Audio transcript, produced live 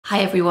Hi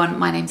everyone,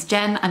 my name's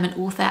Jen. I'm an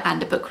author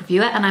and a book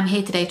reviewer, and I'm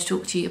here today to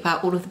talk to you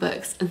about all of the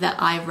books that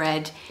I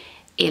read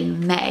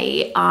in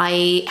May.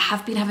 I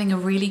have been having a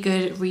really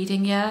good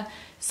reading year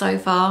so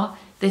far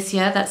this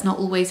year. That's not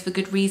always for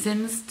good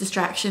reasons,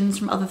 distractions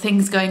from other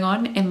things going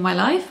on in my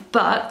life,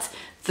 but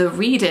the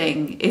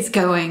reading is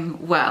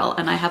going well.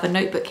 And I have a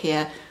notebook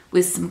here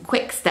with some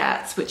quick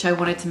stats which I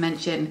wanted to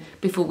mention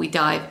before we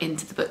dive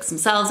into the books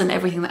themselves, and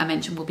everything that I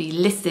mentioned will be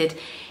listed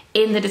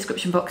in the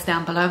description box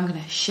down below. I'm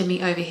going to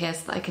shimmy over here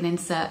so that I can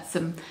insert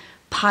some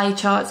pie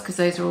charts because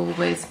those are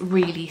always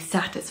really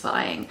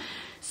satisfying.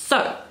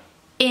 So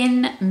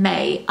in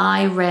May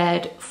I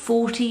read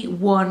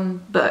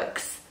 41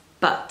 books,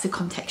 but to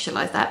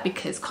contextualize that,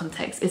 because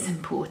context is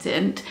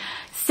important,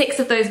 6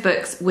 of those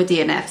books were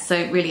DNF,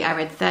 so really I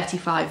read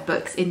 35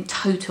 books in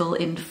total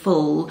in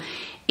full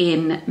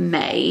in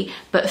May,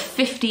 but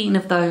 15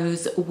 of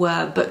those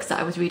were books that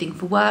I was reading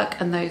for work,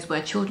 and those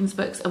were children's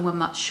books and were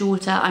much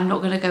shorter. I'm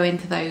not going to go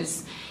into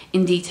those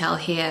in detail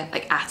here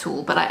at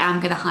all, but I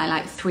am going to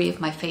highlight 3 of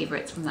my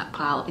favorites from that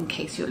pile in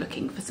case you're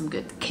looking for some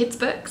good kids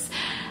books.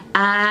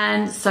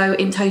 And so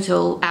in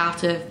total,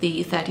 out of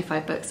the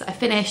 35 books that I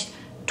finished,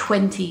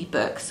 20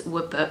 books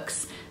were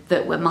books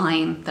that were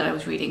mine, that I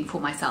was reading for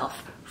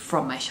myself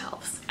from my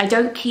shelves. I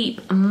don't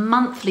keep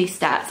monthly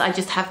stats, I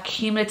just have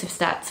cumulative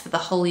stats for the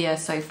whole year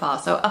so far.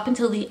 So up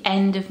until the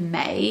end of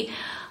May,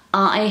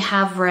 I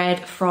have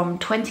read from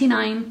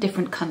 29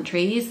 different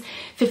countries.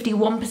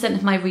 51%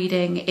 of my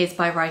reading is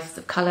by writers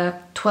of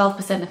colour,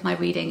 12% of my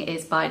reading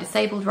is by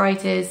disabled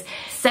writers,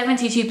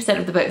 72%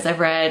 of the books I've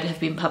read have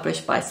been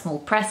published by small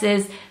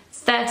presses,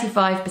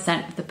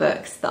 35% of the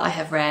books that I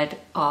have read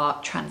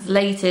are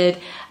translated,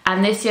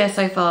 and this year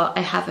so far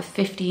I have a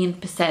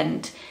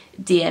 15%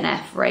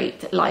 DNF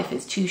rate. Life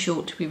is too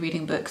short to be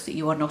reading books that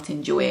you are not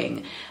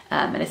enjoying,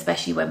 and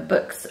especially when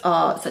books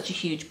are such a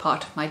huge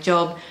part of my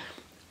job.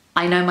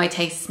 I know my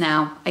tastes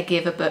now. I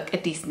give a book a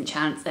decent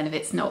chance, and if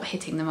it's not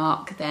hitting the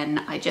mark,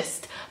 then I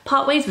just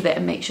part ways with it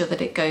and make sure that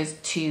it goes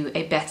to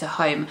a better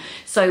home.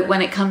 So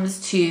when it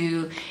comes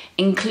to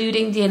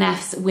including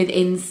DNFs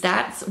within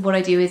stats, what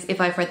I do is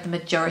if I've read the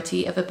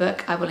majority of a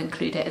book, I will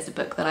include it as a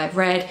book that I've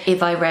read.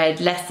 If I read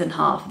less than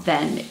half,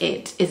 then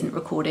it isn't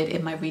recorded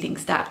in my reading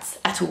stats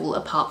at all,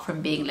 apart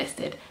from being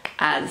listed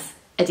as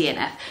a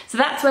DNF. So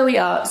that's where we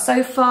are.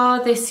 So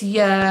far this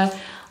year,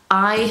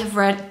 I have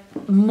read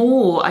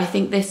more, I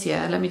think this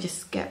year, let me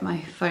just get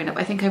my phone up.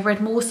 I think I've read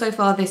more so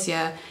far this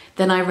year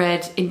than I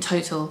read in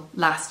total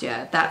last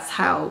year. That's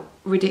how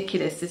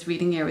ridiculous this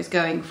reading year is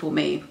going for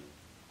me.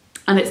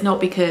 And it's not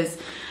because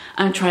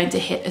I'm trying to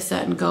hit a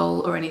certain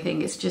goal or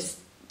anything, it's just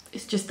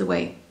the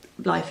way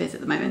life is at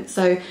the moment.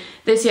 So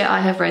this year I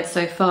have read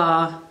so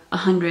far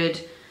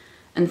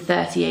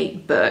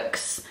 138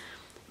 books,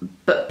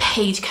 but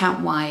page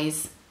count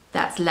wise,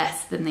 that's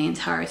less than the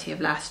entirety of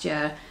last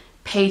year.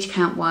 Page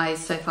count wise,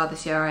 so far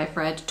this year I've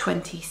read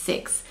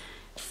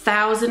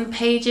 26,000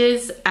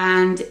 pages,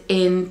 and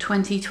in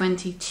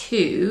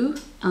 2022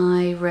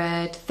 I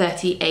read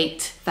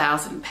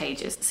 38,000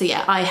 pages. So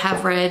yeah, I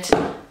have read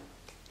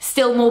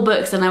still more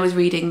books than I was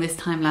reading this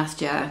time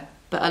last year,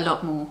 but a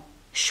lot more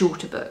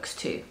shorter books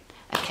too.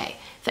 Okay,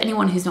 for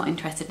anyone who's not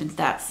interested in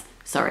stats,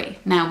 sorry,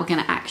 now we're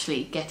going to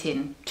actually get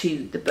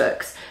into the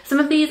books. Some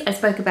of these I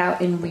spoke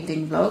about in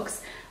reading vlogs,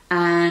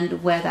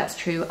 and where that's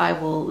true, I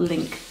will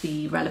link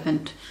the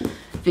relevant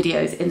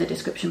videos in the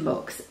description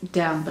box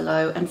down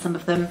below, and some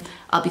of them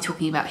I'll be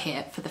talking about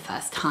here for the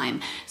first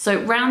time.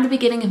 So around the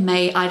beginning of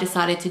May, I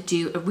decided to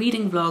do a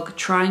reading vlog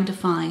trying to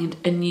find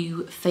a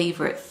new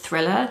favourite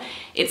thriller.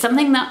 It's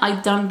something that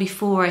I'd done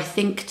before. I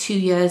think 2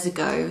 years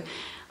ago,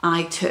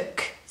 I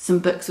took some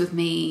books with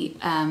me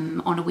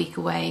on a week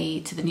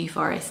away to the New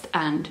Forest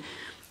and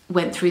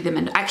went through them,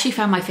 and actually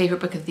found my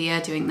favourite book of the year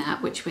doing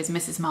that, which was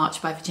Mrs.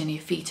 March by Virginia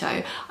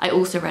Fito. I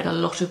also read a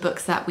lot of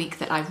books that week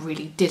that I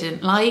really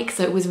didn't like,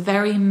 so it was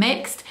very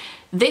mixed.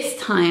 This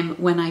time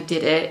when I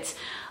did it,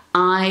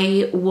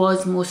 I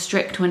was more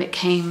strict when it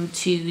came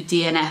to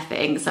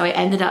DNFing, so I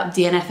ended up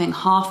DNFing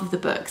half of the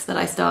books that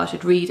I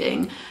started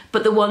reading,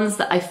 but the ones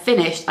that I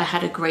finished I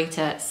had a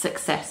greater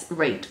success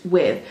rate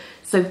with.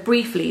 So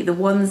briefly, the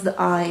ones that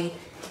I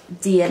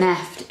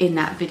DNF'd in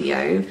that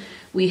video,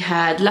 we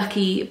had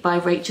Lucky by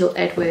Rachel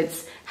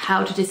Edwards,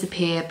 How to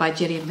Disappear by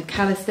Gillian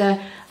McAllister,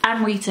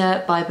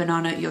 Amrita by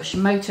Banana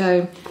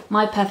Yoshimoto,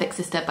 My Perfect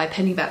Sister by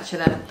Penny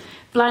Batchelor,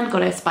 Blind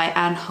Goddess by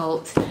Anne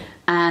Holt,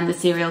 and The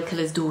Serial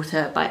Killer's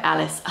Daughter by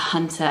Alice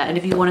Hunter. And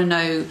if you want to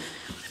know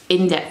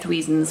in-depth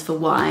reasons for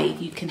why,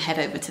 you can head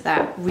over to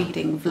that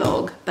reading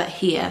vlog. But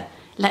here,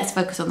 let's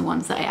focus on the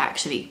ones that I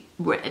actually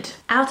read.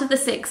 Out of the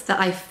 6 that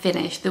I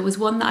finished, there was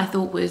one that I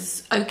thought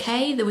was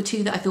okay, there were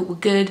 2 that I thought were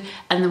good,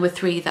 and there were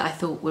 3 that I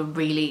thought were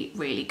really,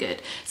 really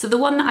good. So the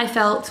one that I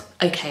felt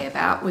okay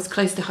about was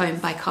Close to Home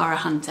by Cara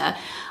Hunter.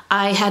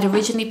 I had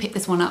originally picked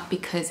this one up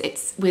because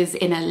it was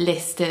in a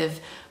list of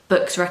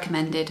books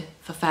recommended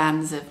for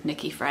fans of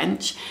Nikki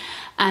French,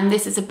 and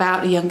this is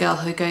about a young girl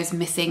who goes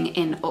missing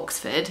in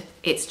Oxford.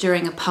 It's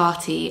during a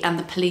party and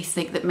the police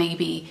think that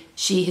maybe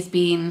she has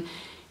been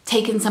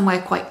taken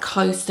somewhere quite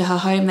close to her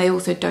home. They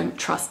also don't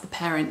trust the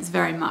parents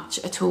very much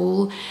at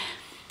all.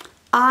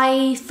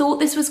 I thought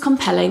this was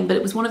compelling, but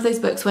it was one of those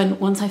books when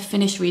once I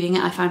finished reading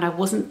it, I found I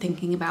wasn't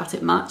thinking about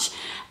it much.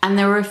 And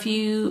there were a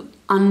few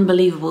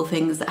unbelievable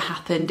things that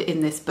happened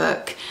in this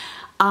book.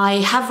 I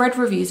have read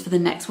reviews for the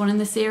next one in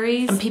the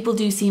series, and people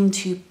do seem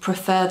to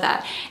prefer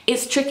that.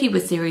 It's tricky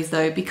with series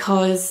though,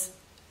 because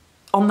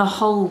on the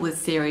whole with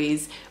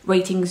series,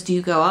 ratings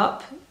do go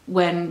up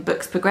when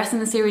books progress in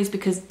the series,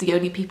 because the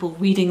only people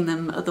reading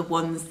them are the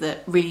ones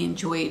that really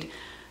enjoyed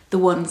the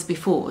ones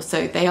before,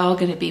 so they are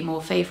going to be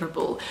more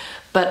favourable.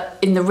 But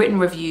in the written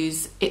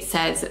reviews, it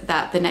says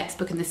that the next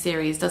book in the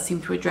series does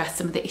seem to address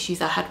some of the issues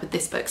I had with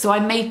this book. So I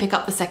may pick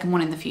up the second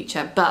one in the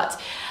future, but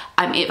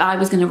if I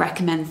was going to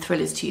recommend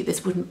thrillers to you,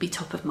 this wouldn't be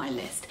top of my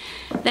list.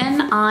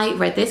 Then I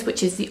read this,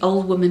 which is The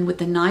Old Woman with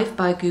the Knife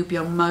by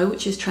Gu-Byeong,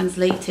 which is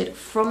translated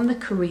from the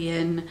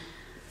Korean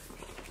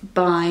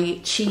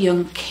by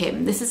Chi-Young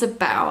Kim. This is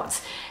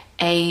about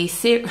a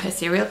serial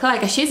killer. I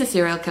guess she is a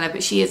serial killer,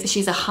 but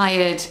she's a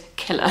hired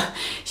killer.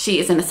 She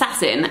is an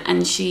assassin,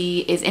 and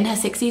she is in her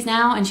 60s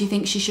now, and she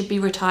thinks she should be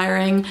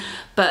retiring,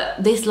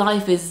 but this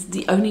life is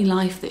the only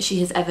life that she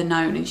has ever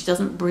known, and she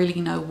doesn't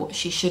really know what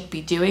she should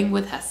be doing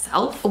with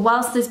herself.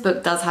 Whilst this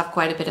book does have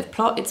quite a bit of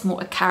plot, it's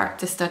more a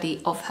character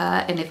study of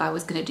her, and if I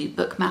was going to do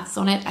book maths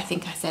on it, I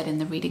think I said in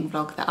the reading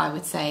vlog that I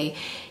would say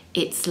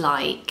it's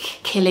like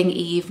Killing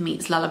Eve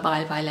meets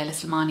Lullaby by Leila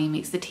Slimani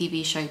meets the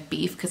TV show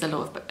Beef, because a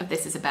lot of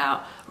this is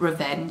about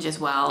revenge as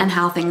well, and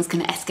how things can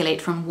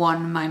escalate from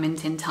one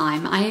moment in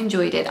time. I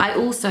enjoyed it. I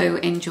also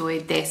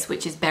enjoyed this,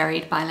 which is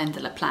Buried by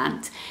Lynda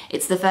Plante.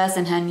 It's the first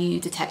in her new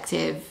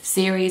detective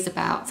series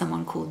about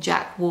someone called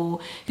Jack Wall,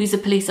 who's a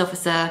police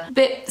officer.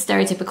 Bit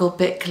stereotypical,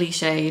 bit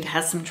cliched,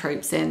 has some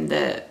tropes in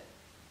that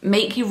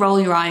make you roll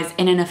your eyes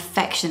in an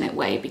affectionate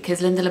way,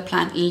 because Lynda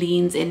Plante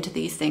leans into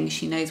these things.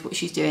 She knows what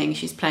she's doing,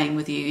 she's playing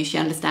with you, she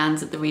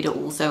understands that the reader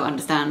also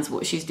understands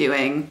what she's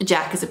doing.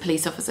 Jack is a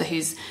police officer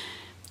who's,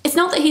 it's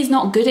not that he's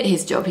not good at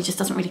his job, he just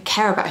doesn't really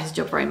care about his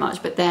job very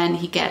much, but then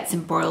he gets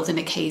embroiled in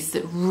a case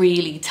that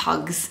really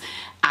tugs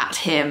at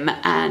him,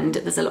 and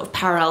there's a lot of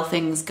parallel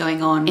things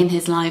going on in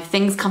his life.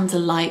 Things come to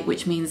light,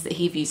 which means that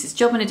he views his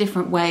job in a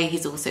different way.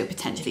 He's also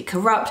potentially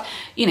corrupt,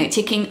 you know,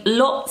 ticking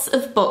lots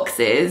of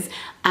boxes.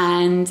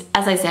 And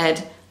as I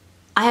said,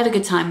 I had a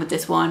good time with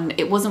this one.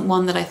 It wasn't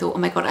one that I thought, oh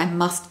my God, I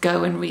must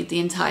go and read the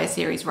entire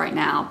series right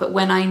now. But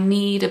when I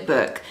need a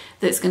book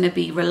that's going to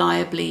be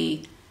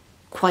reliably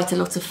quite a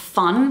lot of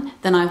fun,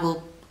 then I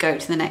will go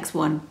to the next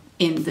one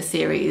in the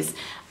series.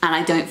 And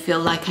I don't feel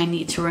like I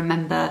need to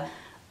remember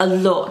a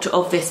lot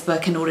of this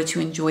book in order to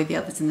enjoy the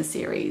others in the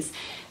series.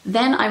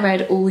 Then I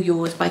read All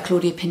Yours by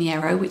Claudia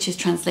Pineiro, which is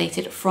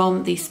translated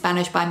from the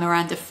Spanish by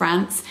Miranda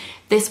France.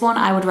 This one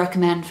I would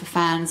recommend for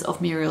fans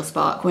of Muriel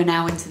Spark. We're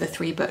now into the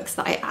 3 books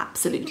that I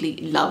absolutely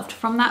loved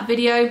from that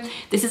video.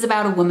 This is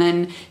about a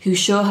woman who's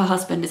sure her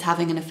husband is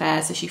having an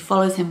affair, so she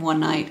follows him one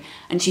night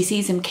and she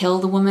sees him kill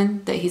the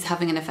woman that he's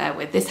having an affair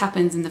with. This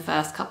happens in the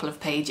first couple of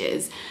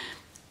pages.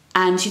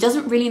 And she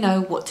doesn't really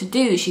know what to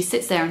do. She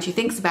sits there and she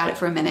thinks about it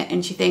for a minute,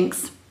 and she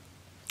thinks,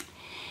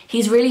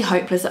 he's really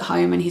hopeless at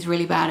home and he's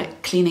really bad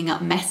at cleaning up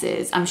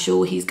messes. I'm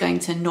sure he's going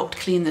to not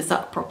clean this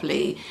up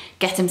properly,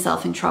 get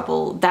himself in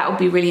trouble. That would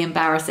be really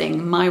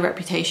embarrassing. My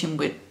reputation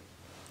would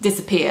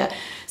disappear.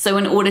 So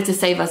in order to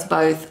save us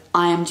both,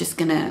 I am just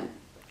gonna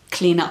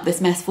clean up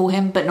this mess for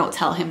him, but not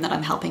tell him that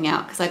I'm helping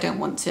out, because I don't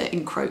want to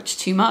encroach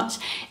too much.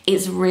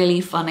 It's really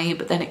funny,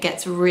 but then it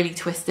gets really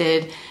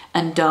twisted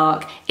and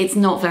dark. It's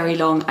not very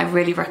long. I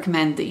really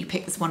recommend that you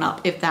pick this one up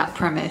if that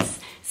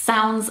premise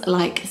sounds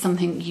like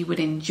something you would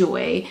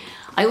enjoy.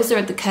 I also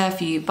read The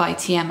Curfew by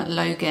T.M.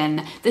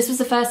 Logan. This was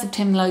the first of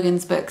Tim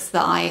Logan's books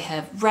that I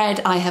have read.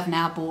 I have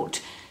now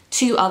bought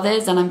 2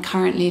 others, and I'm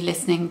currently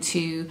listening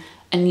to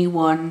a new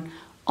one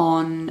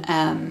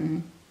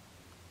on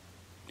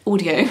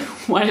audio.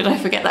 Why did I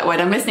forget that word?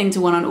 I'm listening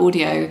to one on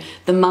audio,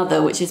 The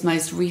Mother, which is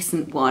most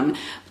recent one.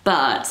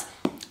 But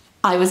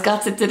I was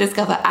gutted to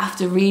discover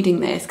after reading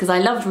this, because I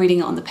loved reading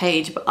it on the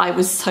page, but I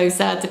was so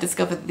sad to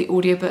discover that the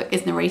audiobook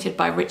is narrated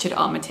by Richard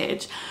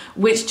Armitage,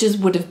 which just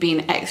would have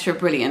been extra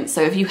brilliant.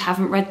 So if you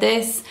haven't read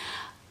this,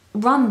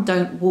 run,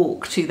 don't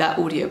walk to that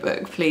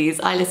audiobook, please.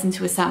 I listened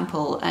to a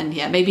sample, and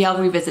yeah, maybe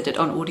I'll revisit it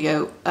on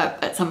audio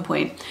at some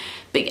point.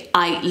 But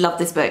I love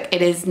this book.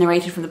 It is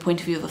narrated from the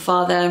point of view of a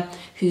father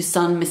whose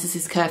son misses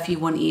his curfew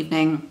one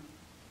evening,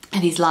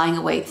 and he's lying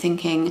awake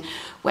thinking,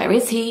 where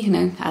is he? You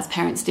know, as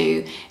parents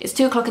do. It's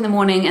 2 o'clock in the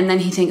morning, and then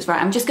he thinks,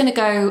 right, I'm just gonna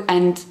go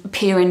and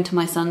peer into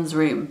my son's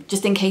room,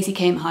 just in case he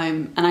came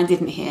home and I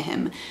didn't hear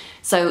him.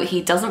 So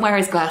he doesn't wear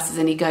his glasses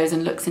and he goes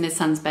and looks in his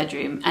son's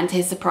bedroom, and to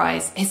his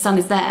surprise, his son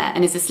is there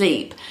and is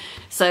asleep.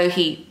 So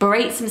he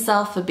berates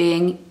himself for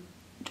being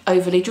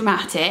overly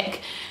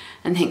dramatic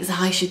and thinks, oh,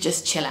 I should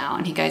just chill out,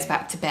 and he goes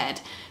back to bed.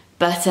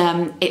 But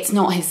it's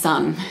not his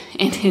son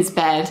in his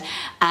bed,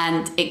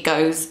 and it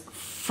goes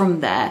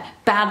from there.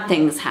 bad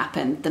things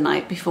happen the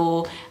night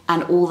before,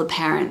 and all the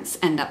parents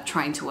end up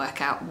trying to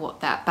work out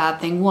what that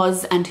bad thing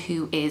was and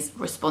who is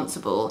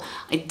responsible.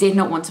 I did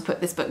not want to put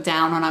this book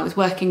down when I was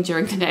working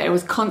during the day. I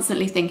was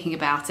constantly thinking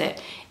about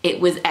it. It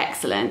was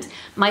excellent.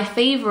 My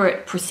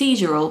favourite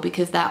procedural,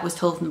 because that was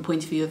told from the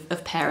point of view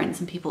of parents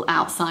and people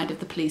outside of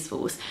the police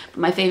force, but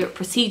my favourite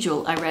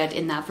procedural I read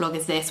in that vlog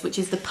is this, which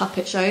is The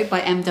Puppet Show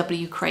by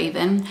M.W.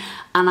 Craven,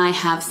 and I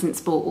have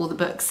since bought all the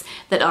books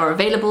that are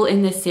available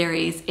in this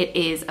series. It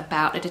is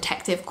about a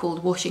detective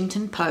called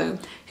Washington Poe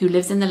who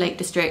lives in the Lake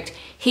District.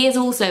 He is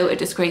also a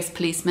disgraced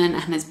policeman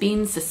and has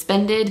been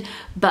suspended,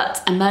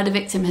 but a murder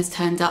victim has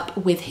turned up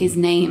with his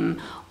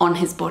name on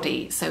his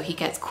body, so he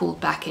gets called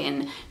back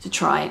in to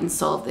try and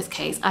solve this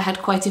case. I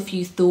had quite a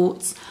few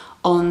thoughts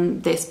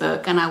on this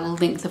book, and I will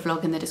link the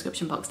vlog in the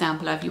description box down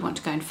below if you want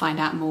to go and find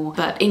out more.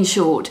 But in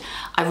short,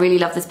 I really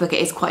love this book. It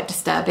is quite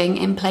disturbing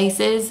in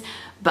places,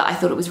 but I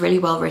thought it was really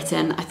well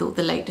written. I thought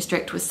the Lake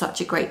District was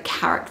such a great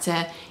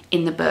character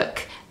in the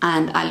book,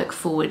 and I look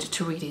forward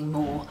to reading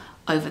more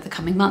over the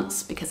coming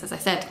months because, as I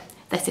said,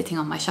 they're sitting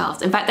on my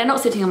shelves. In fact, they're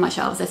not sitting on my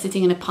shelves, they're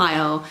sitting in a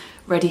pile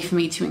ready for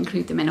me to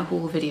include them in a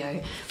haul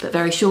video, but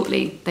very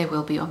shortly they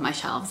will be on my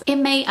shelves.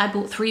 In May, I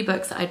bought 3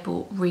 books that I'd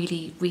bought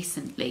really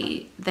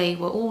recently. They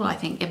were all, I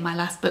think, in my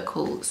last book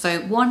haul. So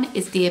one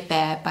is Dear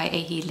Bear by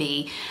Ae Hee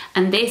Lee,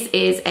 and this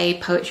is a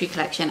poetry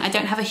collection. I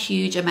don't have a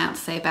huge amount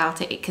to say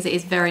about it because it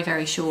is very,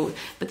 very short,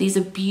 but these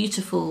are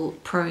beautiful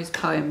prose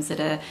poems that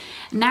are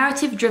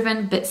narrative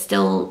driven but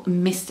still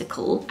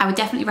mystical. I would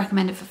definitely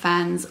recommend it for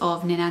fans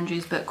of Nin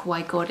Andrews' book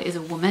Why God is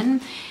a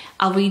Woman.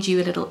 I'll read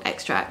you a little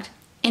extract.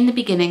 In the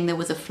beginning there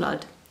was a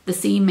flood. The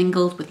sea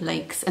mingled with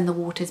lakes and the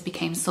waters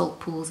became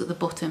salt pools at the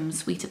bottom,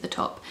 sweet at the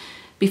top.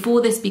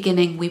 Before this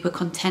beginning we were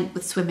content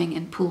with swimming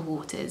in pool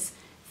waters.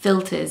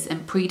 Filters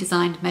and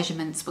pre-designed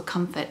measurements were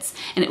comforts,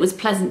 and it was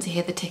pleasant to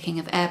hear the ticking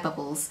of air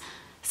bubbles.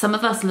 Some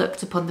of us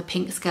looked upon the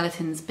pink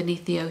skeletons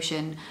beneath the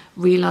ocean,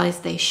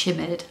 realised they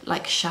shimmered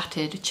like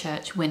shattered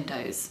church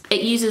windows.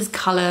 It uses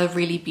colour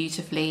really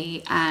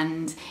beautifully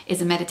and is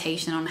a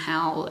meditation on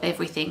how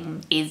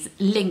everything is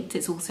linked.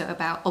 It's also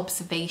about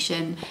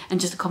observation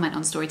and just a comment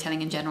on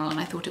storytelling in general,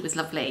 and I thought it was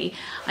lovely.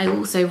 I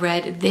also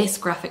read this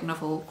graphic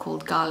novel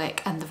called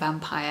Garlic and the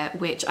Vampire,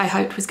 which I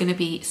hoped was going to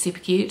be super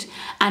cute,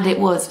 and it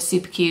was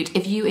super cute.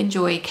 If you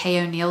enjoy Kay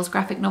O'Neill's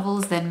graphic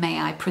novels, then may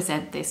I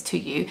present this to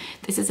you.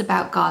 This is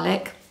about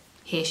Garlic.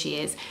 Here she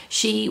is.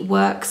 She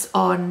works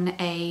on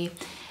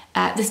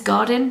this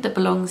garden that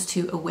belongs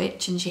to a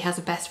witch, and she has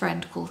a best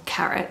friend called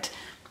Carrot.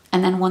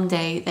 And then one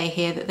day they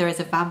hear that there is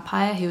a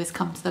vampire who has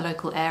come to the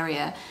local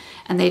area,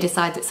 and they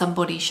decide that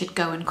somebody should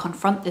go and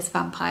confront this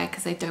vampire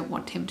because they don't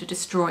want him to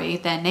destroy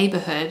their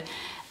neighborhood.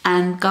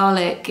 And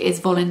Garlic is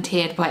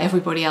volunteered by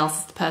everybody else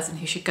as the person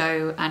who should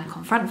go and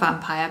confront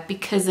vampire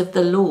because of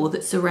the law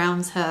that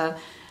surrounds her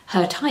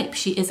type.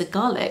 She is a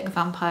garlic.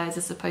 Vampires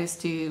are supposed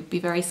to be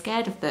very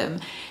scared of them.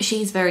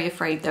 She's very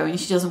afraid though, and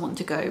she doesn't want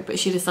to go, but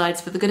she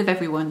decides for the good of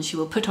everyone she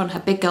will put on her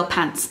big girl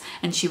pants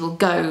and she will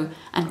go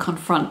and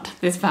confront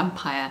this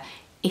vampire.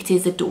 It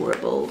is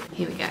adorable.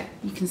 Here we go.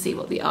 You can see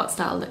what the art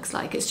style looks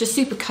like. It's just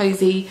super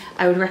cozy.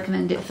 I would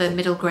recommend it for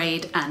middle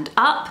grade and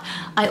up.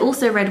 I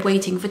also read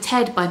Waiting for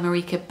Ted by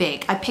Marika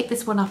Big. I picked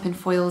this one up in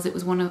Foyles. It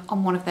was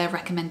on one of their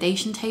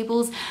recommendation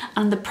tables,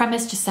 and the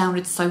premise just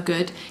sounded so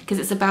good because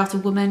it's about a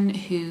woman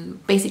who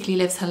basically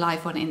lives her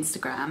life on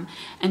Instagram,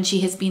 and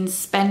she has been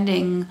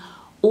spending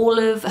all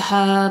of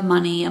her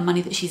money and money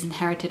that she's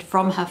inherited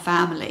from her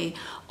family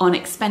on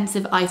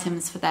expensive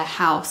items for their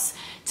house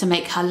to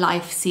make her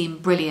life seem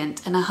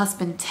brilliant. And her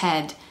husband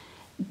Ted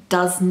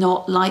does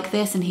not like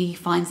this, and he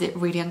finds it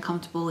really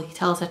uncomfortable. He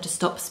tells her to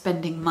stop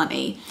spending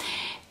money.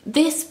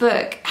 This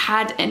book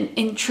had an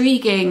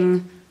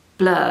intriguing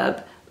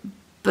blurb,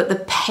 but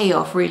the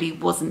payoff really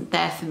wasn't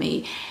there for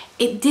me.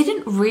 It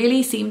didn't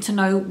really seem to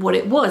know what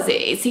it was.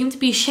 It seemed to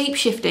be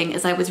shape-shifting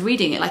as I was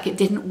reading it, like it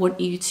didn't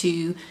want you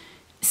to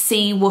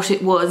see what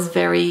it was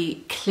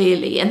very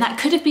clearly, and that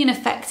could have been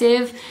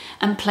effective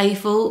and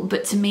playful,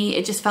 but to me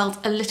it just felt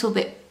a little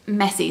bit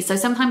messy. So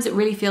sometimes it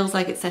really feels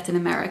like it's set in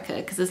America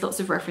because there's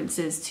lots of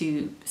references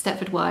to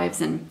Stepford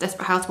Wives and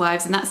Desperate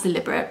Housewives, and that's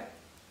deliberate,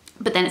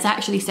 but then it's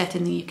actually set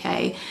in the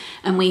UK,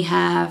 and we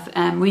have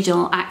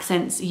regional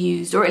accents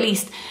used, or at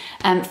least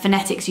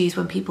phonetics used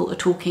when people are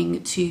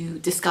talking to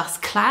discuss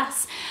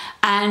class.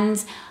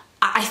 And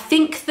I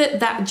think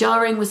that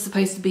jarring was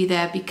supposed to be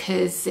there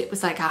because it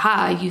was like,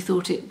 aha, you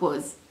thought it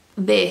was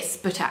this,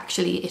 but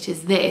actually it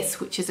is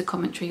this, which is a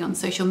commentary on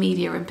social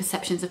media and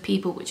perceptions of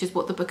people, which is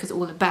what the book is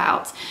all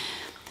about.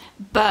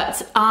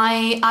 But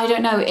I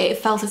don't know, it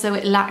felt as though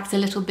it lacked a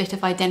little bit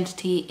of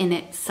identity in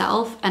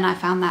itself, and I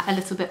found that a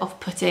little bit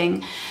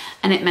off-putting,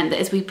 and it meant that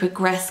as we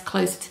progressed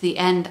closer to the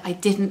end, I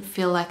didn't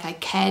feel like I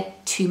cared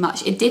too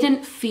much. It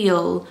didn't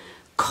feel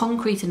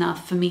concrete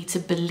enough for me to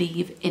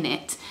believe in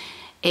it.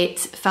 It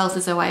felt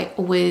as though I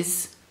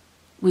always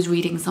was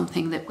reading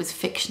something that was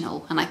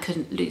fictional and I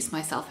couldn't lose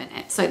myself in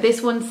it. So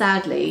this one,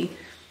 sadly,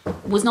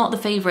 was not the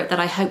favourite that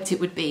I hoped it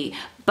would be,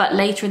 but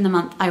later in the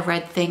month I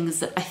read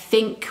things that I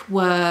think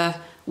were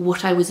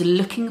what I was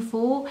looking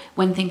for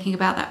when thinking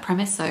about that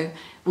premise. So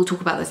we'll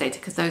talk about those later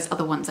because those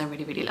other ones I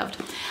really, really loved.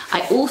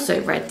 I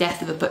also read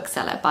Death of a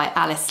Bookseller by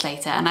Alice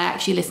Slater, and I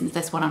actually listened to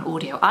this one on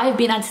audio. I've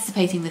been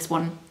anticipating this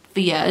one for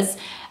years.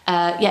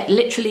 Yeah,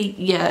 literally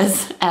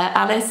years.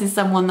 Alice is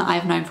someone that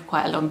I've known for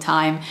quite a long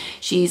time.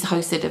 She's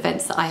hosted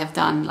events that I have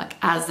done like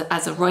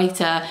as a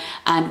writer,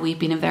 and we've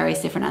been in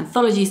various different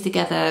anthologies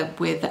together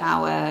with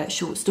our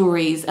short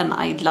stories, and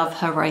I love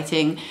her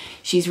writing.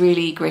 She's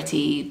really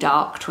gritty,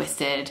 dark,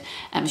 twisted.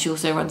 She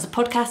also runs a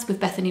podcast with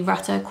Bethany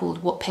Rutter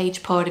called What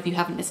Page Pod. If you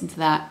haven't listened to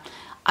that,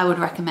 I would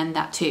recommend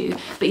that too.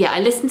 But yeah, I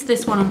listened to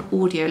this one on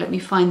audio. Let me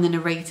find the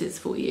narrators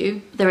for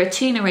you. There are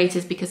two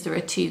narrators because there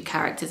are two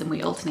characters and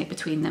we alternate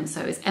between them.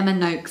 So it's Emma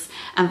Noakes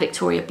and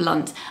Victoria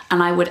Blunt.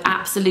 And I would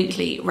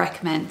absolutely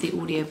recommend the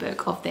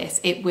audiobook of this.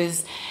 It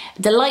was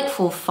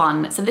delightful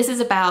fun. So this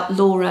is about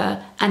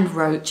Laura and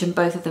Roach, and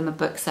both of them are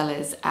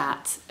booksellers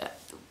at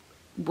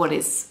what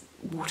is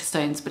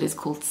Waterstones, but is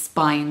called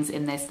Spines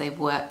in this. They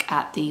work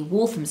at the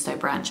Walthamstow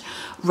branch.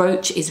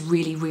 Roach is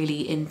really,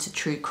 really into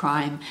true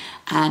crime,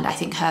 and I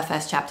think her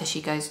first chapter she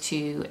goes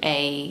to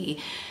a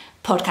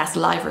podcast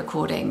live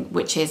recording,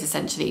 which is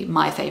essentially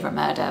My Favorite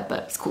Murder,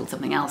 but it's called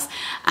something else,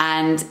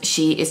 and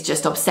she is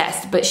just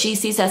obsessed. But she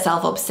sees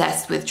herself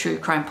obsessed with true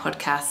crime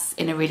podcasts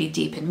in a really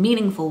deep and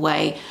meaningful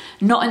way,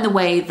 not in the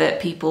way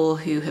that people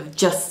who have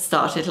just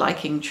started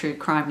liking true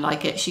crime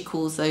like it. She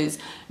calls those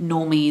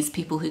normies,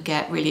 people who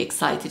get really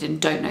excited and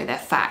don't know their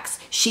facts.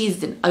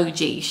 She's an OG.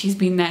 She's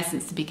been there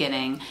since the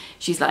beginning.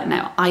 She's like,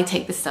 no, I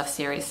take this stuff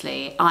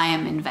seriously. I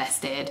am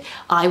invested.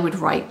 I would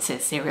write to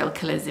serial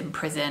killers in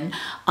prison.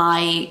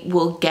 I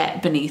will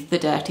get beneath the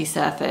dirty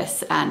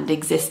surface and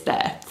exist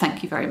there.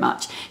 Thank you very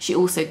much. She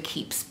also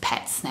keeps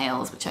pet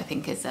snails, which I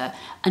think is a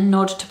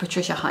nod to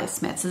Patricia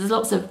Highsmith. So there's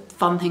lots of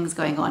fun things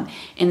going on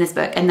in this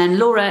book. And then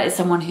Laura is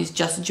someone who's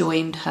just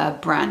joined her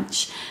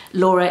branch.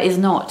 Laura is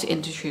not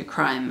into true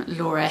crime.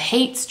 Laura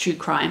hates true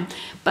crime,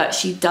 but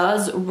she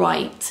does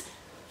write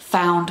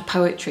found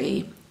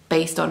poetry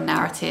based on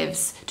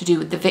narratives to do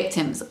with the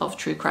victims of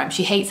true crime.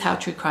 She hates how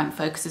true crime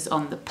focuses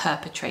on the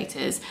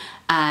perpetrators,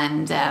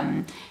 and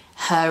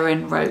her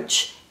and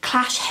Roach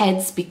clash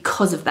heads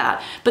because of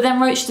that. But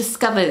then Roach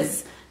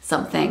discovers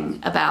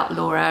something about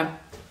Laura,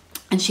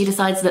 and she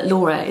decides that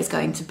Laura is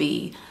going to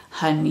be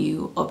her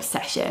new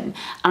obsession.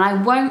 And I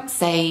won't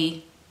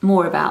say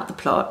more about the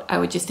plot. I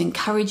would just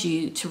encourage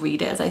you to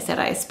read it. As I said,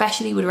 I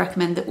especially would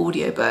recommend the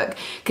audiobook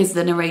because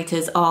the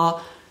narrators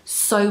are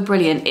so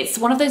brilliant. It's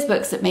one of those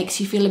books that makes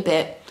you feel a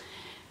bit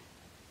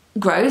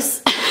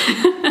gross,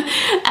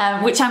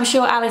 which I'm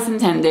sure Alice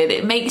intended.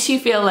 It makes you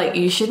feel like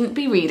you shouldn't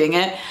be reading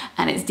it,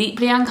 and it's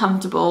deeply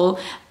uncomfortable,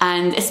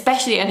 and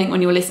especially I think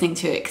when you're listening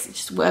to it because it's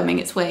just worming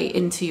its way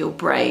into your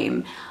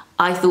brain.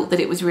 I thought that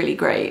it was really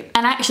great.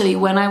 And actually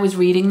when I was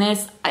reading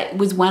this, it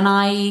was when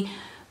I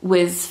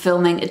was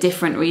filming a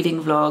different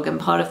reading vlog, and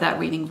part of that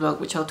reading vlog,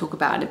 which I'll talk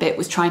about in a bit,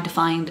 was trying to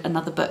find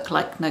another book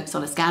like Notes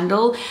on a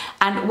Scandal.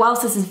 And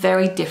whilst this is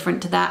very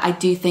different to that, I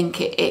do think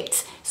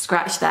it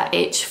scratched that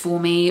itch for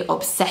me.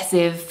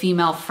 Obsessive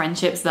female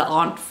friendships that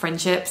aren't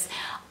friendships.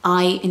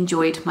 I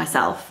enjoyed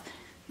myself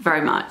very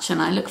much,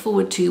 and I look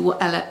forward to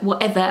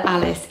whatever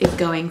Alice is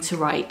going to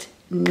write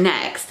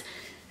next.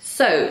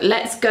 So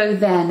let's go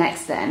there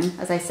next then.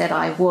 As I said,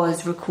 I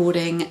was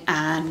recording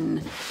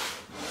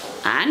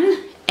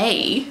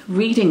a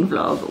reading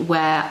vlog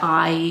where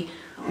I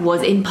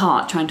was in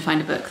part trying to find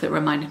a book that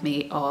reminded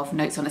me of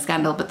Notes on a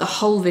Scandal, but the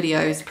whole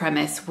video's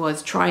premise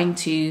was trying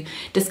to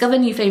discover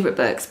new favourite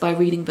books by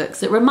reading books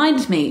that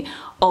reminded me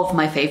of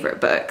my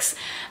favourite books.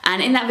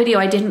 And in that video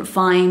I didn't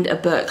find a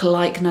book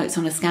like Notes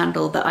on a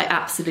Scandal that I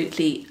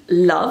absolutely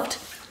loved.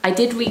 I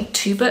did read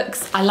two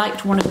books. I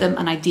liked one of them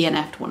and I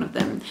DNF'd one of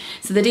them.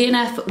 So the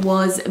DNF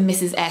was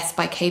Mrs. S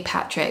by Kay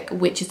Patrick,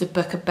 which is a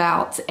book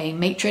about a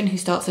matron who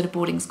starts at a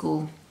boarding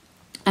school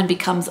and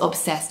becomes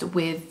obsessed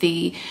with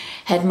the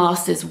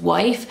headmaster's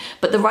wife.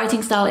 But the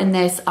writing style in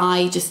this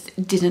I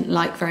just didn't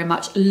like very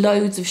much.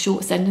 Loads of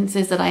short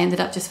sentences that I ended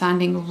up just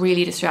finding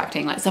really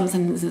distracting. Like some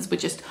sentences were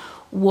just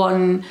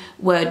one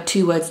word,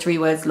 2 words, 3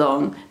 words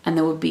long, and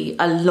there would be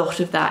a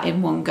lot of that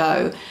in one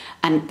go,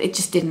 and it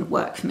just didn't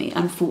work for me,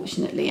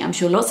 unfortunately. I'm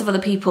sure lots of other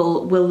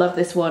people will love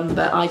this one,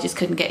 but I just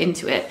couldn't get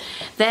into it.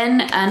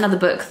 Then another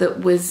book that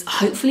was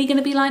hopefully going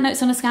to be like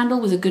Notes on a Scandal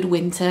was A Good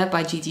Winter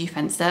by Gigi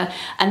Fenster,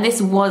 and this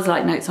was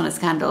like Notes on a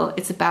Scandal.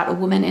 It's about a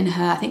woman in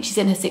her, I think she's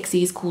in her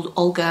 60s, called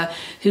Olga,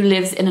 who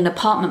lives in an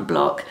apartment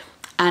block,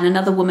 and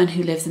another woman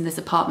who lives in this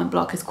apartment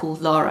block is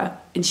called Laura,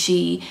 and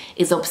she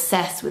is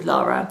obsessed with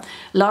Laura.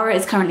 Laura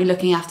is currently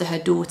looking after her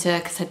daughter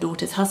because her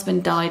daughter's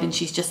husband died and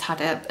she's just had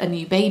a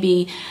new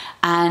baby,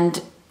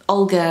 and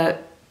Olga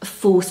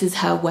forces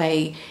her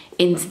way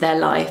into their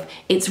life.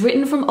 It's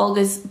written from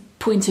Olga's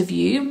point of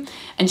view,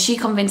 and she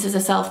convinces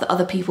herself that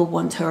other people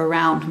want her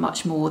around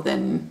much more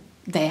than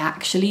they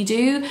actually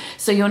do.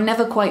 So you're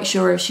never quite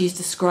sure if she's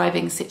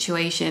describing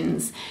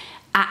situations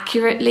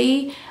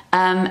accurately.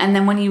 And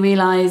then when you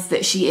realise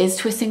that she is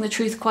twisting the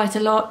truth quite a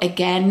lot,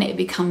 again, it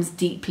becomes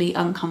deeply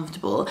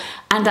uncomfortable.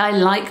 And I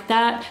liked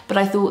that, but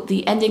I thought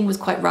the ending was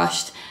quite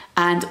rushed,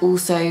 and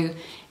also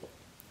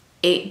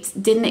it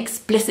didn't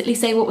explicitly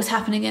say what was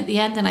happening at the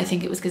end, and I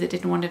think it was because it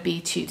didn't want to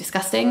be too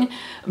disgusting,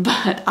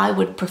 but I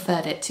would have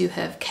preferred it to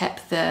have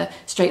kept the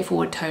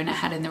straightforward tone it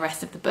had in the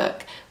rest of the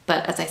book.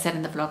 But as I said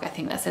in the vlog, I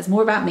think that says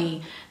more about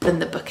me than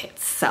the book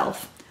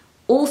itself.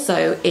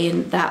 Also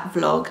in that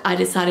vlog, I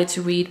decided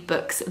to read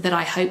books that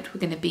I hoped were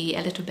going to be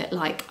a little bit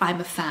like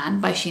I'm a Fan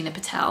by Sheena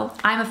Patel.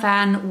 I'm a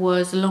Fan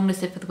was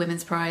longlisted for the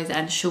Women's Prize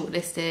and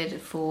shortlisted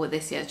for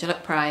this year's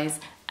Jaluk Prize,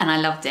 and I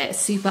loved it. A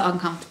super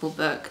uncomfortable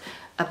book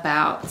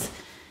about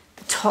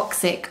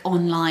toxic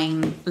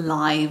online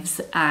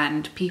lives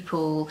and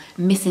people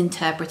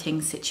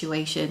misinterpreting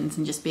situations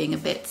and just being a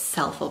bit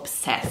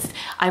self-obsessed.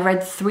 I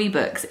read 3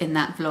 books in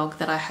that vlog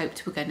that I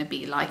hoped were going to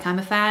be like I'm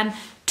a Fan.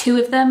 2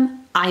 of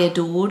them I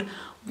adored.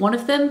 1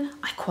 of them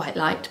I quite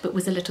liked but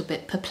was a little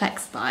bit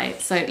perplexed by.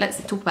 So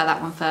let's talk about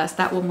that one first.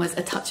 That one was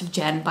A Touch of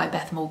Jen by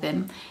Beth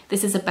Morgan.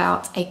 This is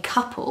about a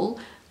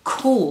couple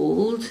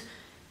called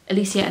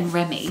Alicia and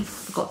Remy,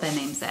 forgot their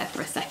names there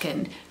for a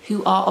second,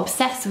 who are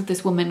obsessed with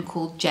this woman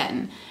called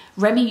Jen.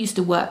 Remy used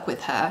to work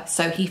with her,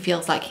 so he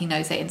feels like he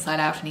knows her inside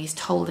out, and he's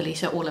told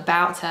Alicia all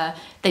about her.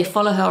 They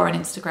follow her on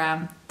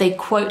Instagram. They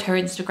quote her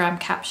Instagram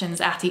captions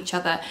at each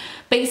other.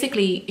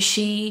 Basically,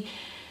 she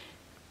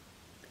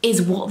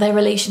is what their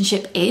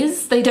relationship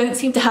is. They don't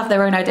seem to have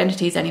their own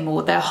identities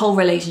anymore. Their whole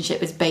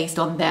relationship is based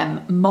on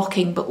them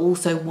mocking but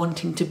also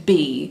wanting to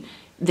be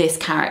this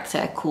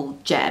character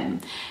called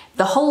Jen.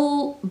 The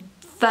whole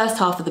first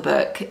half of the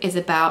book is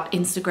about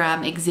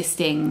Instagram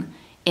existing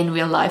in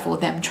real life, or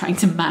them trying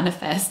to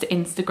manifest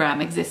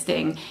Instagram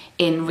existing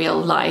in real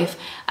life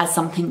as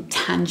something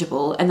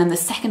tangible. And then the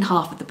second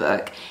half of the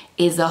book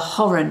is a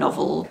horror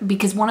novel,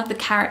 because one of the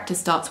characters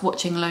starts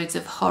watching loads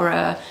of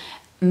horror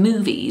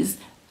movies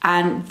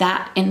and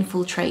that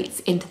infiltrates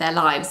into their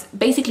lives.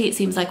 Basically, it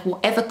seems like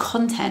whatever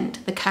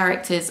content the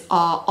characters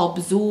are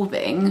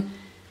absorbing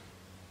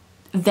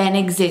then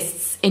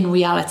exists in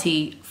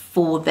reality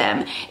for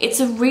them. It's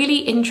a really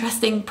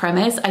interesting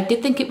premise. I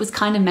did think it was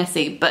kind of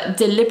messy, but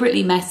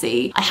deliberately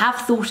messy. I have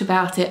thought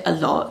about it a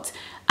lot,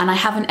 and I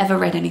haven't ever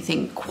read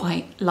anything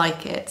quite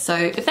like it. So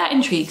if that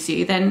intrigues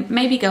you, then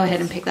maybe go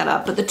ahead and pick that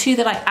up. But the 2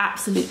 that I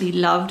absolutely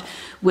loved,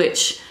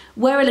 which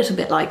were a little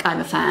bit like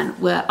I'm a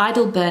Fan, were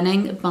Idle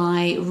Burning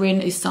by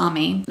Rin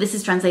Usami. This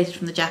is translated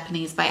from the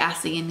Japanese by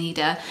Ae and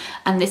Lynda,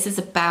 and this is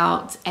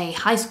about a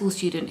high school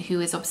student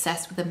who is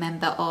obsessed with a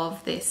member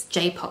of this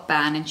J-pop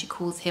band, and she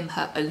calls him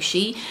her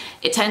Oshi.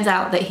 It turns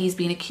out that he's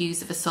been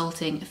accused of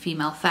assaulting a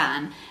female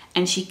fan,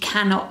 and she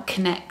cannot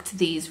connect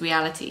these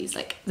realities,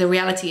 like the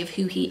reality of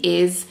who he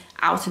is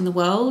out in the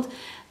world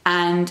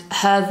and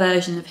her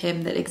version of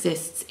him that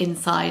exists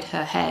inside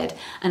her head,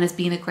 and has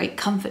been a great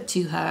comfort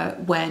to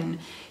her when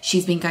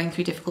she's been going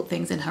through difficult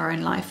things in her own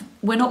life.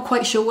 We're not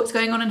quite sure what's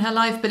going on in her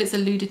life, but it's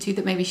alluded to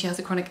that maybe she has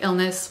a chronic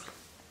illness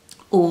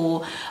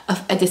or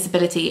a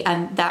disability,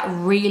 and that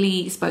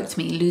really spoke to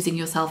me, losing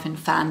yourself in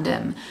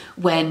fandom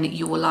when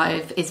your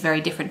life is very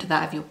different to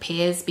that of your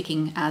peers.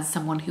 Speaking as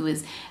someone who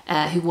was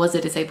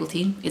a disabled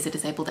teen, is a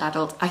disabled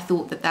adult, I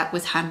thought that that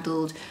was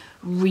handled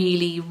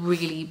really,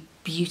 really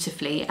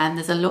beautifully, and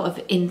there's a lot of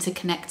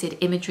interconnected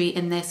imagery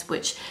in this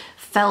which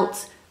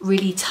felt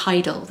really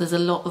tidal. There's a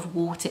lot of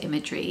water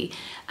imagery,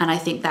 and I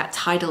think that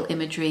tidal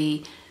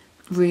imagery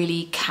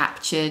really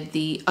captured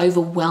the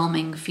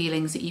overwhelming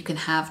feelings that you can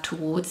have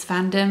towards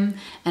fandom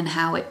and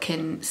how it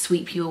can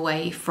sweep you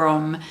away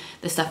from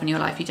the stuff in your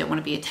life you don't want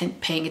to be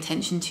paying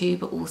attention to,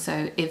 but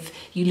also if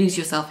you lose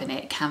yourself in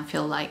it, it can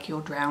feel like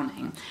you're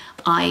drowning.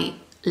 I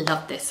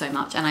love this so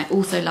much, and I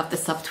also love the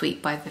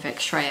subtweet by Vivek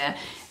Shraya.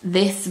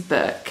 This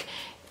book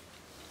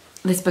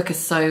is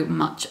so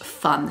much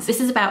fun. This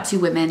is about 2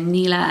 women,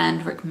 Neela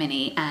and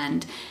Rukmini,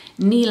 and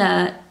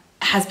Neela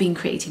has been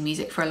creating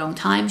music for a long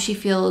time. She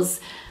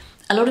feels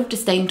a lot of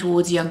disdain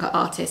towards younger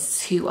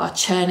artists who are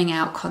churning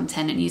out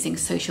content and using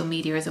social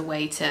media as a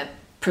way to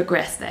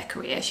progress their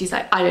career. She's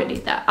like, I don't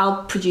need that.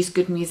 I'll produce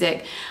good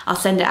music, I'll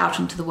send it out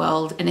into the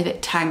world, and if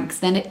it tanks,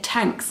 then it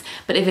tanks.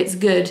 But if it's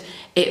good,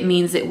 it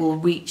means it will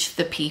reach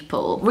the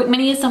people.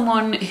 Rukmini is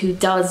someone who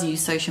does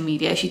use social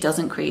media. She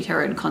doesn't create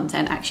her own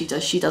content,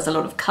 actually she does a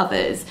lot of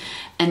covers,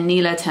 and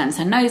Neela turns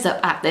her nose up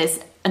at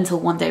this until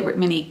one day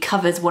Rukmini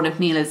covers one of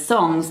Neela's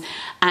songs,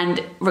 and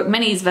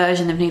Rukmini's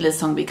version of Neela's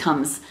song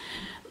becomes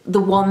the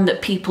one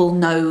that people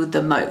know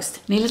the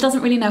most. Neela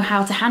doesn't really know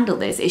how to handle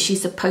this. Is she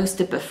supposed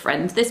to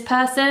befriend this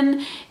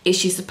person? Is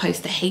she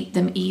supposed to hate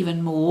them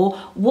even more?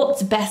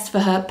 What's best for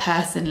her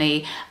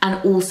personally,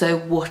 and also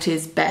what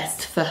is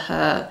best for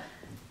her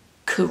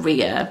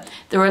career?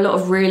 There are a lot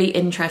of really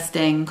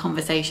interesting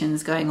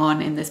conversations going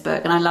on in this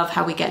book, and I love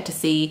how we get to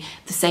see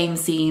the same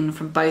scene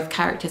from both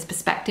characters'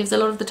 perspectives a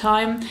lot of the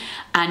time,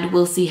 and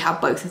we'll see how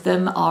both of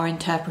them are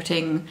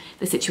interpreting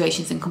the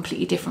situations in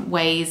completely different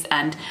ways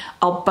and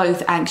are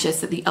both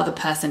anxious that the other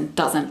person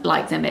doesn't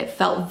like them. It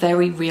felt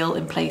very real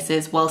in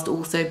places whilst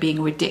also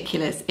being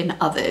ridiculous in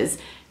others.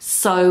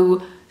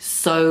 so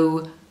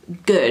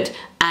good.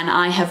 And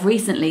I have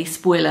recently,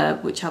 spoiler,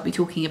 which I'll be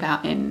talking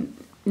about in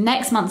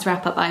next month's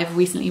wrap up, I have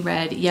recently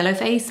read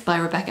Yellowface by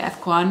Rebecca F.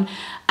 Kwan,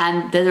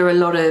 and there are a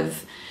lot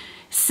of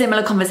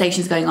similar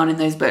conversations going on in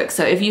those books.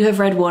 So if you have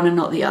read one and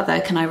not the other,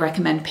 can I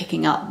recommend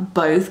picking up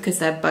both, because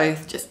they're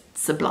both just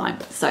sublime.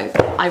 So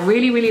I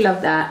really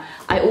love that.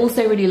 I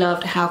also really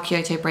loved How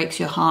Kyoto Breaks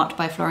Your Heart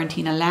by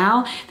Florentina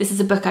Lau. This is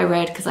a book I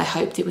read because I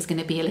hoped it was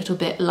going to be a little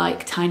bit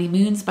like Tiny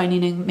Moons by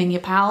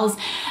Mingya Powles,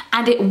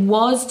 and it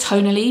was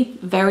tonally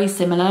very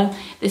similar.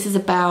 This is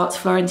about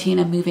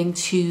Florentina moving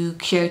to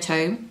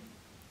Kyoto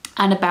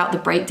and about the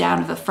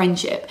breakdown of a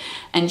friendship,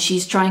 and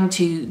she's trying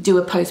to do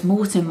a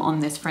post-mortem on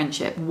this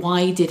friendship.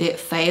 Why did it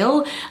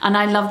fail? And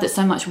I love that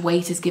so much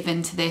weight is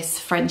given to this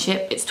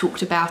friendship. It's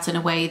talked about in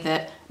a way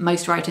that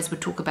most writers would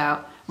talk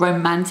about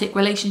romantic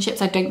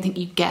relationships. I don't think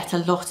you get a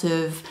lot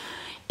of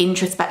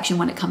introspection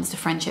when it comes to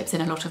friendships in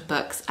a lot of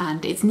books,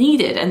 and it's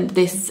needed, and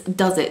this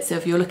does it. So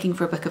if you're looking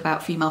for a book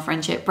about female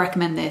friendship,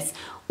 recommend this.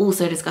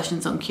 Also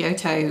discussions on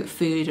Kyoto,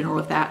 food and all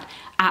of that.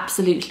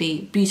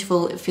 Absolutely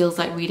beautiful. It feels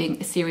like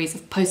reading a series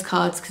of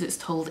postcards because it's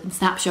told in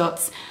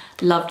snapshots.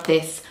 Loved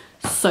this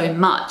so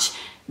much.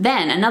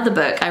 Then another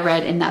book I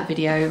read in that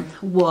video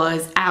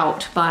was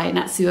Out by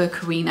Natsuo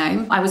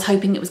Kirino. I was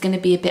hoping it was going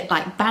to be a bit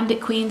like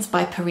Bandit Queens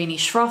by Parini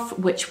Shroff,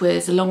 which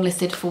was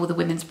longlisted for the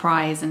Women's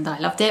Prize, and I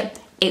loved it.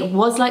 It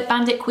was like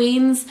Bandit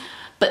Queens,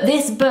 but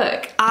this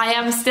book, I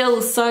am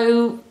still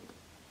so,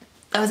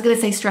 I was going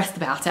to say stressed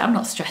about it. I'm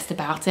not stressed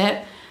about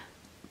it.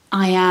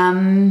 I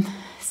am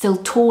still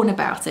torn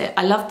about it.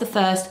 I loved the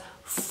first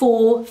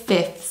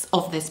 4/5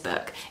 of this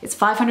book. It's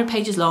 500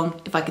 pages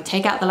long. If I could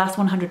take out the last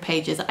 100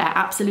 pages, I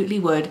absolutely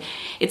would.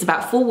 It's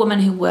about 4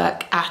 women who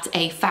work at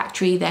a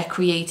factory. They're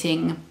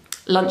creating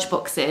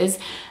lunchboxes,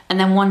 and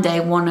then one day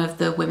one of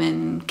the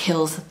women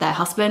kills their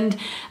husband,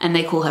 and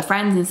they call her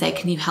friends and say,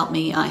 can you help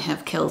me? I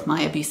have killed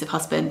my abusive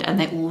husband. And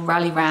they all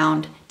rally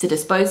round to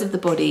dispose of the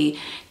body,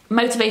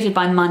 motivated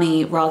by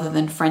money rather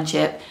than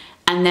friendship.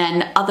 And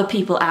then other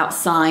people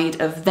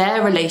outside of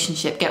their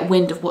relationship get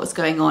wind of what's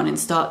going on and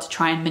start to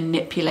try and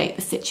manipulate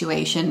the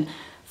situation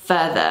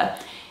further.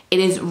 It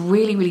is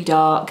really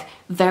dark,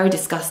 very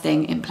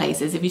disgusting in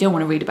places. If you don't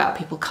want to read about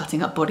people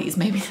cutting up bodies,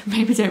 maybe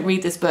don't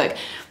read this book.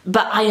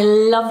 But I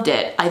loved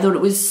it. I thought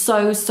it was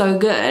so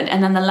good.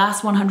 And then the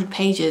last 100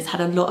 pages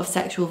had a lot of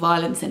sexual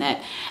violence in it.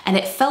 And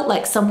it felt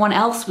like someone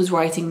else was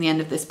writing the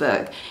end of this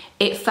book.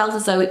 It felt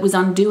as though it was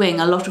undoing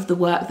a lot of the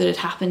work that had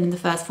happened in the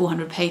first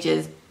 400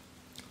 pages,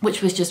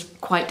 which was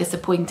just quite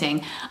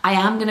disappointing. I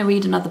am going to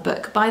read another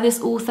book by this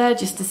author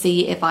just to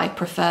see if I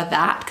prefer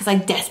that, because I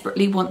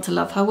desperately want to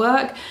love her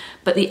work,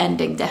 but the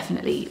ending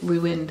definitely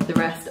ruined the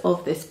rest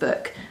of this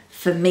book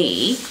for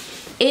me.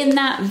 In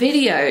that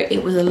video,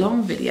 it was a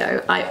long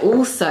video, I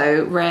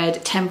also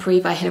read Temporary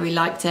by Hilary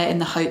Leichter in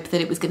the hope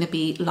that it was going to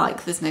be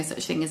like There's No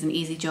Such Thing as an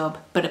Easy Job,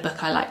 but a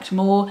book I liked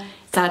more.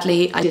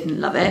 Sadly, I didn't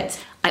love it.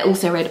 I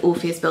also read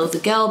Orpheus Builds a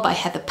Girl by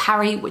Heather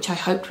Parry, which I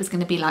hoped was going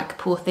to be like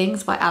Poor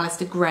Things by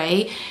Alistair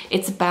Gray.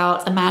 It's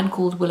about a man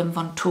called Willem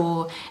von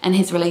Tor and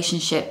his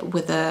relationship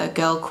with a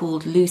girl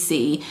called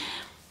Lucy.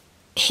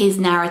 His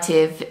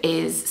narrative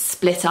is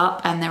split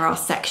up, and there are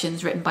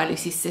sections written by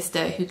Lucy's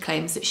sister who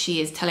claims that she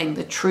is telling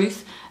the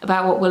truth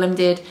about what Willem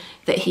did,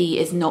 that he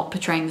is not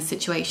portraying the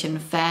situation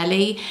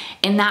fairly.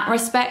 In that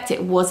respect,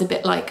 it was a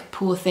bit like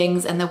Poor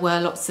Things, and there were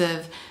lots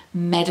of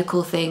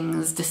medical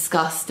things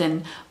discussed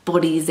and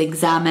bodies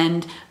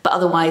examined, but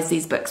otherwise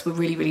these books were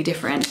really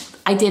different.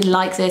 I did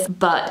like this,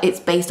 but it's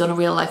based on a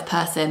real life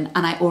person,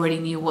 and I already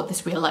knew what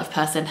this real life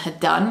person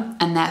had done,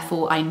 and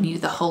therefore I knew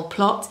the whole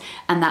plot,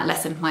 and that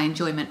lessened my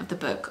enjoyment of the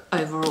book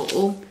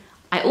overall.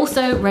 I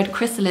also read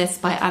Chrysalis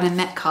by Anna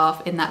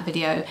Metcalf in that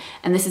video,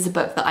 and this is a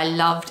book that I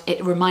loved.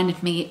 It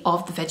reminded me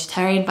of The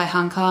Vegetarian by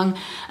Han Kang,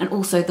 and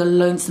also The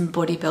Lonesome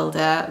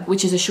Bodybuilder,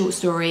 which is a short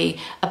story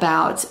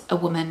about a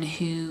woman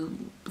who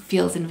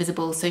feels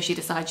invisible, so she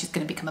decides she's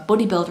going to become a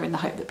bodybuilder in the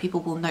hope that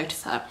people will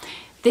notice her.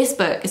 This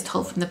book is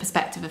told from the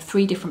perspective of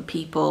 3 different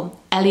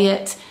people: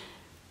 Elliot,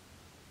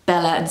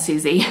 Bella and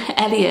Susie.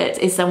 Elliot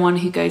is someone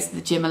who goes to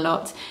the gym a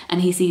lot,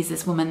 and he sees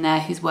this woman there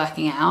who's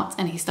working out,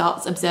 and he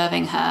starts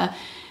observing her.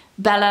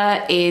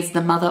 Bella is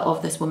the mother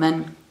of this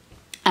woman,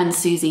 and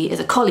Susie is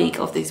a colleague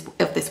of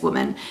this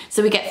woman.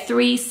 So we get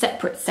 3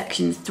 separate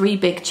sections, 3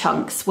 big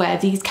chunks, where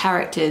these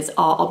characters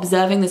are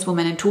observing this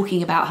woman and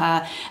talking about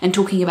her and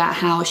talking about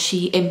how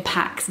she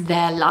impacts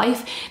their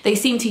life. They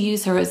seem to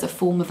use her as a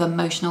form of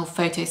emotional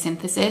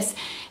photosynthesis.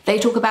 They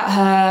talk about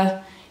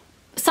her,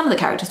 some of the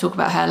characters talk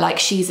about her like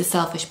she's a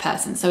selfish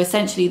person. So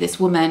essentially this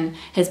woman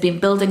has been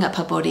building up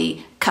her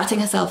body,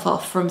 cutting herself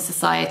off from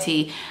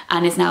society,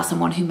 and is now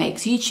someone who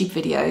makes YouTube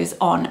videos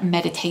on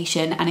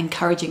meditation and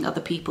encouraging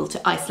other people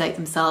to isolate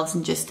themselves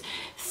and just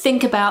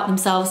think about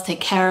themselves, take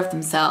care of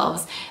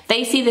themselves.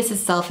 They see this as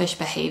selfish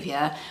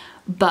behavior.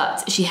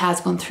 but she has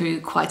gone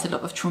through quite a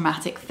lot of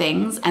traumatic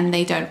things and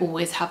they don't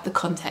always have the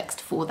context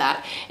for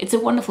that. It's a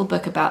wonderful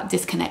book about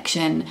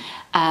disconnection,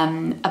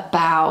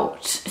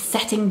 about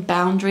setting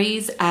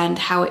boundaries and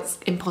how it's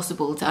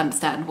impossible to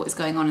understand what is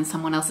going on in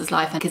someone else's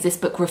life, because this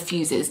book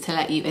refuses to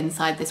let you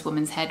inside this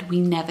woman's head.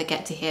 We never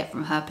get to hear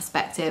from her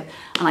perspective,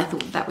 and I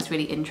thought that was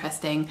really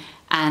interesting,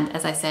 and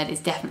as I said, is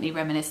definitely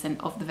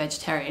reminiscent of The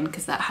Vegetarian,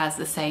 because that has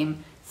the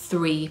same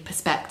 3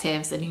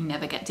 perspectives and you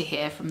never get to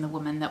hear from the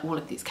woman that all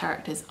of these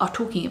characters are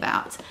talking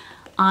about.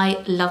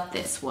 I love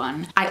this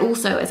one. I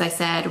also, as I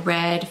said,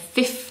 read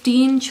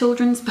 15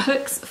 children's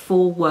books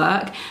for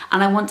work,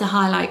 and I want to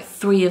highlight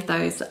 3 of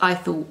those that I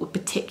thought were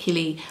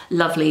particularly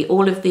lovely.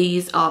 All of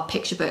these are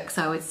picture books,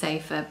 I would say,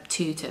 for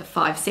 2 to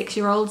 5,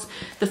 6-year-olds.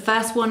 The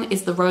first one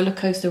is The Roller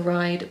Coaster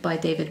Ride by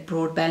David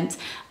Broadbent,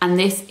 and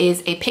this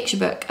is a picture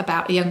book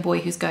about a young boy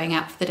who's going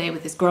out for the day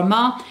with his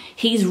grandma.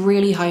 He's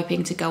really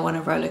hoping to go on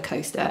a roller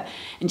coaster,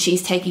 and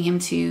she's taking him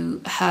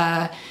to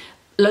her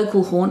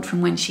local haunt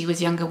from when she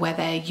was younger, where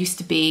there used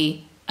to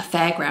be a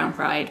fairground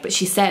ride, but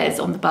she says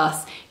on the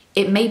bus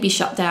it may be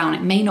shut down,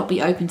 it may not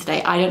be open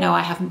today, I don't know,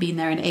 I haven't been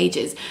there in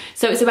ages.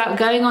 So it's about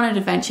going on an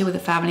adventure with a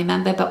family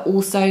member, but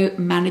also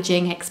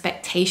managing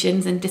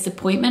expectations and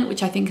disappointment,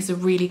 which I think is a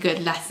really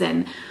good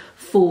lesson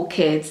for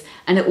kids.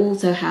 And it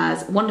also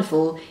has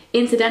wonderful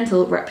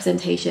incidental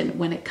representation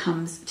when it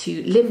comes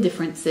to limb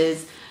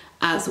differences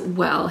as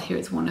well. Here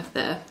is one of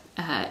the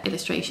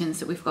illustrations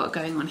that we've got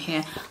going on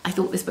here. I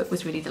thought this book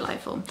was really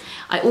delightful.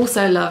 I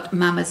also loved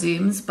Mama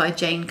Zooms by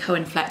Jane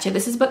Cohen Fletcher.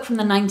 This is a book from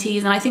the 90s,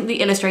 and I think the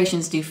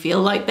illustrations do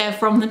feel like they're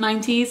from the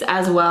 90s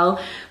as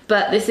well.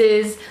 But this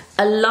is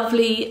a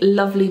lovely,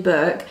 lovely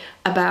book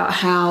about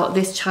how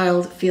this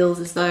child feels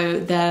as though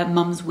their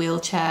mum's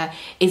wheelchair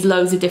is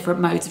loads of different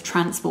modes of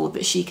transport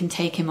that she can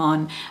take him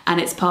on, and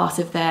it's part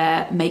of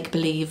their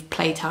make-believe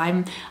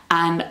playtime.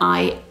 And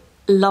I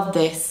love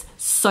this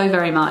so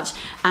very much.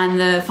 And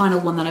the final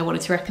one that I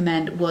wanted to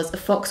recommend was A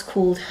Fox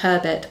Called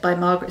Herbert by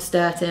Margaret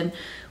Sturton,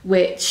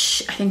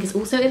 which I think is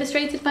also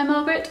illustrated by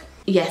Margaret.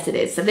 Yes, it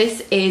is. So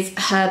this is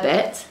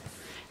Herbert.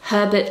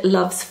 Herbert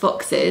loves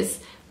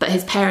foxes, but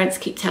his parents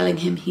keep telling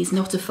him he's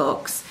not a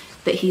fox,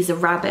 that he's a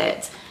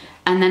rabbit.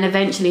 And then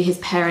eventually his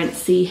parents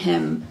see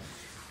him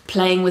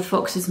playing with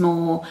foxes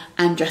more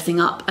and dressing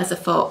up as a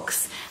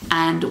fox.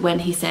 And when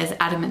he says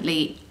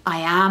adamantly, I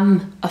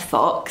am a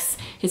fox,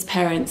 his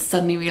parents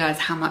suddenly realise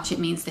how much it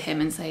means to him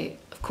and say,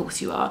 of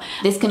course you are.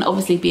 This can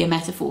obviously be a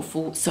metaphor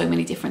for so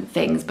many different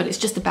things, but it's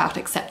just about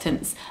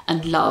acceptance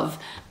and love.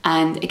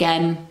 And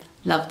again,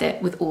 loved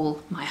it with all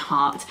my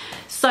heart.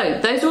 So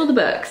those are all the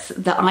books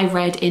that I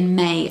read in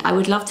May. I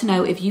would love to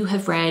know if you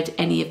have read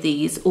any of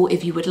these, or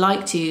if you would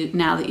like to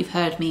now that you've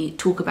heard me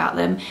talk about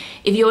them.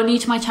 If you're new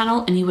to my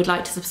channel and you would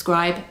like to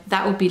subscribe,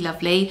 that would be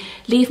lovely.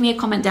 Leave me a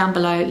comment down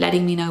below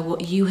letting me know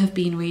what you have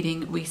been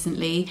reading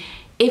recently.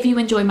 If you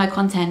enjoy my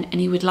content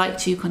and you would like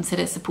to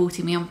consider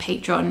supporting me on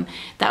Patreon,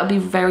 that would be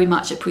very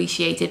much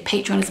appreciated.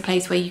 Patreon is a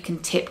place where you can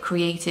tip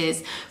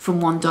creators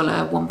from $1,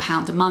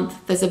 £1 a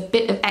month. There's a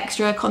bit of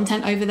extra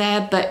content over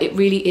there, but it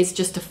really is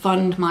just to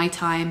fund my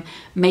time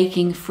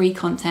making free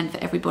content for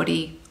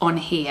everybody on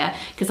here,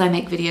 because I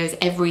make videos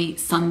every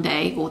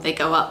Sunday, or they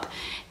go up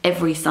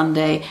every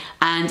Sunday,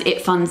 and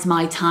it funds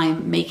my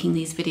time making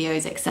these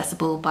videos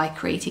accessible by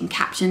creating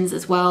captions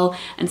as well,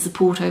 and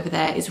support over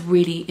there is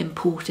really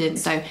important.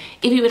 So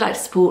if you would like to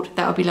support,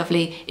 that would be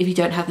lovely. If you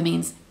don't have the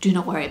means, do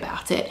not worry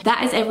about it.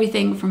 That is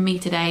everything from me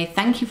today.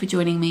 Thank you for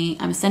joining me.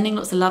 I'm sending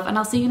lots of love, and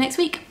I'll see you next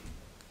week.